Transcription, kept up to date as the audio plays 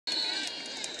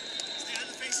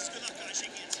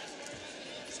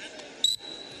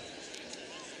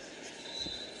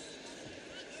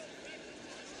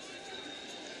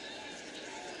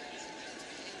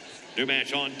New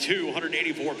match on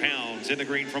 284 pounds in the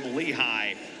green from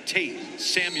Lehigh, Tate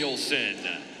Samuelson.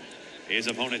 His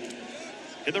opponent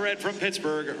in the red from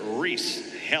Pittsburgh,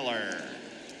 Reece Heller.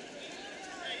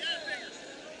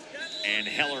 And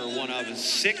Heller, one of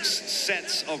 6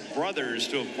 sets of brothers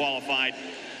to have qualified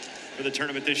for the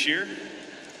tournament this year.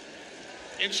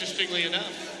 Interestingly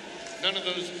enough, none of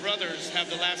those brothers have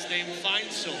the last name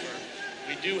Finesilver.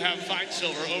 We do have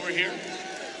Finesilver over here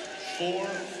for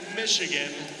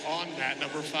Michigan on mat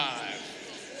number 5.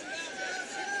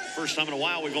 First time in a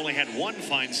while, we've only had one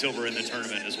Finesilver in the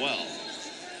tournament as well.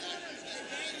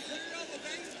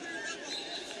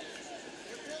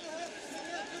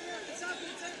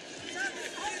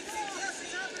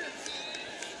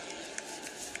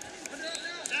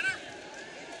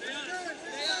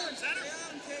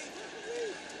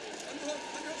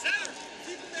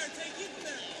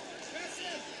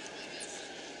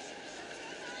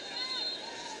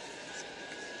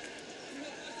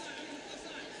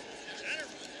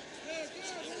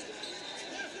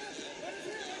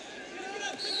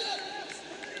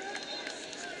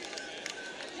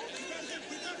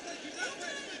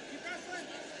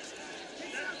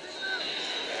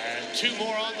 Two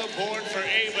more on the board for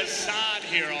Abe Assad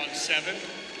here on 7.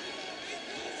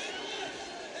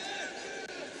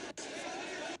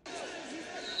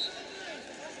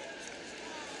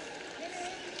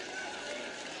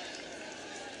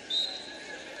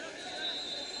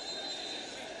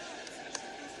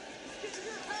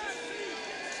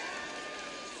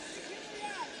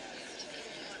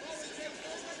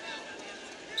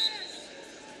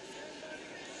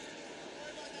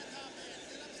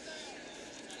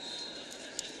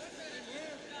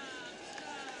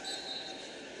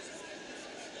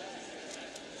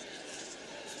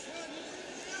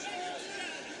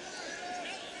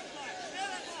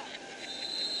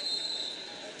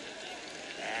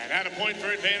 At a point for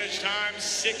advantage time,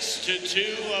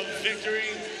 6-2 of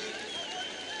victory.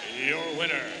 Your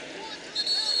winner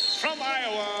from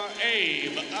Iowa,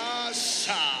 Abe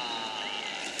Assad.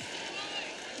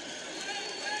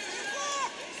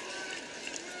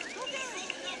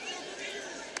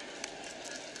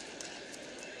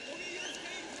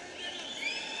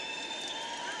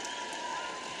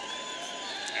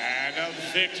 And a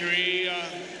victory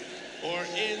for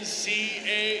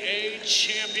NCAA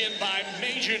champion by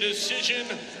major decision.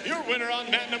 Your winner on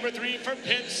mat number 3 for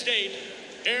Penn State,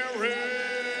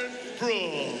 Aaron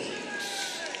Brooks.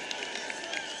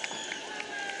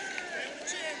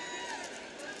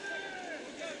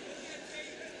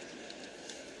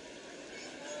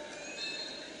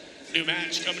 New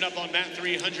match coming up on mat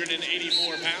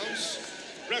 384 pounds.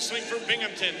 Wrestling for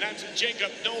Binghamton, that's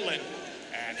Jacob Nolan.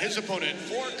 And his opponent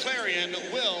for Clarion,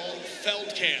 Will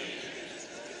Feldkamp.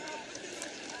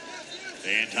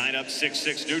 And tied up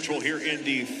 6-6 neutral here in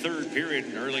the 3rd period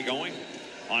and early going.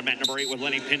 On mat number 8 with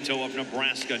Lenny Pinto of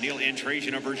Nebraska, Neil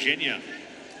Antrazian of Virginia.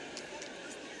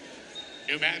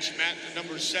 New match, mat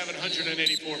number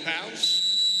 784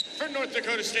 pounds. For North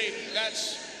Dakota State,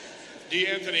 that's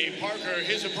DeAnthony Parker.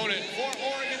 His opponent for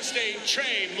Oregon State,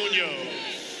 Trey Munoz.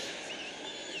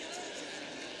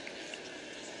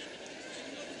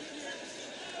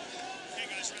 Hey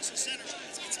guys, wrestle center.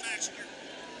 Let's get some action here.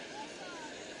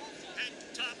 Head,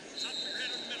 top of your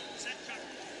head in the middle. Set, cover.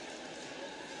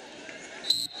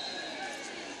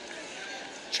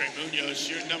 Trey Munoz,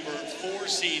 your number 4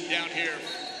 seed down here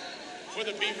for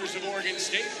the Beavers of Oregon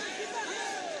State.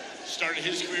 Started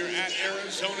his career at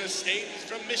Arizona State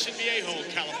from Mission Viejo,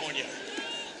 California.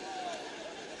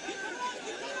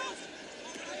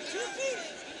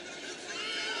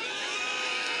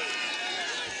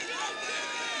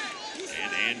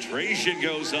 And Antrazian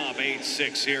goes up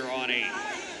 8-6 here on 8.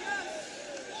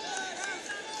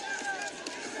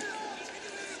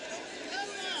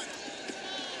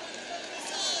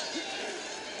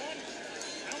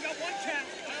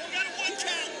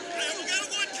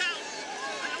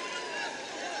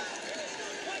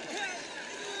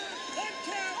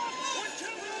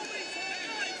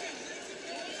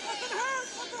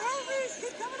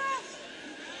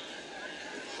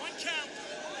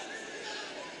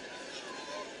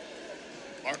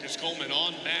 Marcus Coleman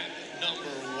on mat number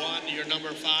 1, your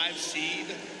number 5 seed.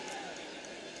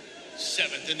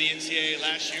 7th in the NCAA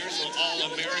last year, so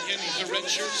All-American. He's a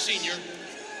redshirt senior.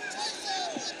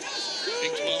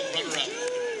 Big 12 runner-up.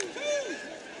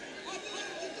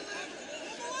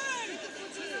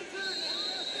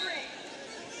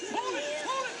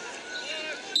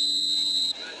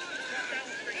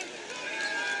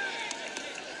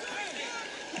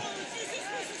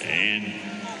 And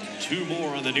 2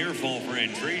 more on the near fall for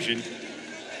Trajan.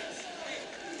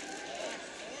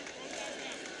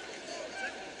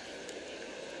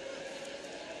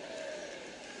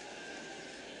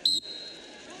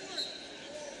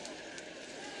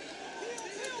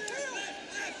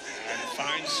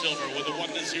 Fine silver with a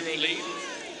 1-0 lead.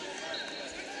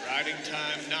 Riding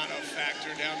time not a factor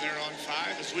down there on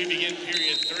 5 as we begin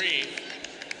period 3.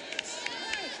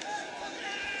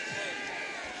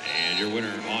 And your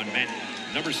winner on mat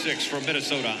number 6 from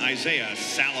Minnesota, Isaiah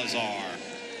Salazar.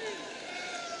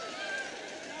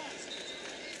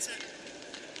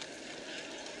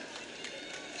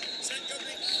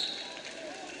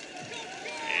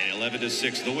 And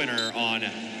 11-6, the winner on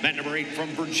mat number 8 from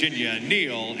Virginia,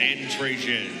 Neil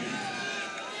Trajan.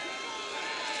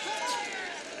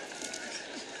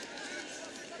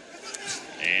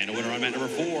 And a winner on mat number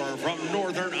 4 from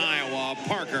Northern Iowa,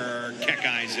 Parker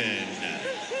Keckeisen.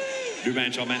 New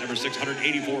match on mat number 6,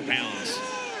 184 pounds.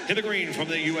 In the green from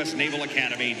the U.S. Naval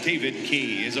Academy, David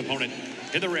Key. His opponent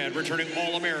in the red, returning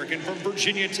All-American from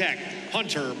Virginia Tech,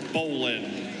 Hunter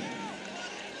Bolin.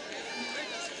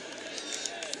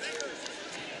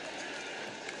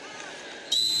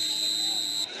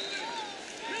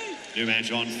 New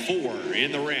match on 4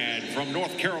 in the red from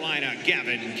North Carolina,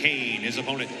 Gavin Kane. His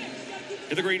opponent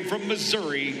in the green from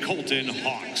Missouri, Colton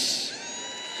Hawks.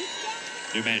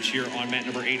 New match here on mat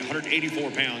number 8,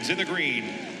 184 pounds. In the green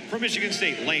from Michigan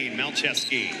State, Lane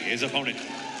Malcheski. His opponent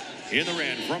in the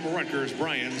red from Rutgers,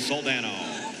 Brian Soldano.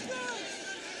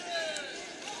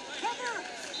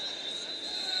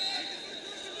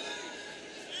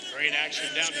 Great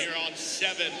action down here on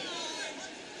 7.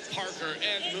 Parker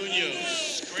and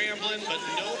Munoz scrambling, but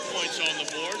no points on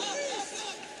the board.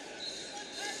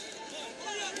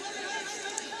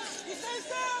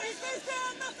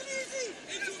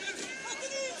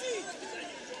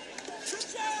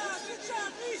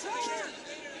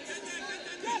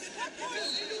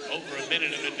 Over a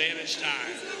minute of advantage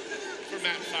time for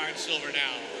Matt Fine Silver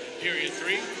now. Period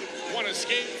 3. 1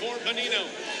 escape for Bonino.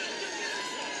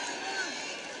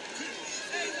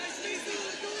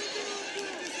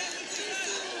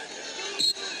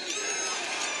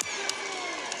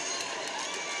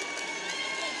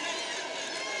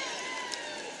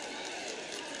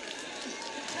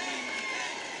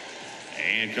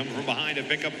 And coming from behind to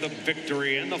pick up the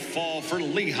victory and the fall for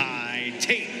Lehigh,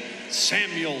 Tate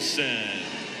Samuelson.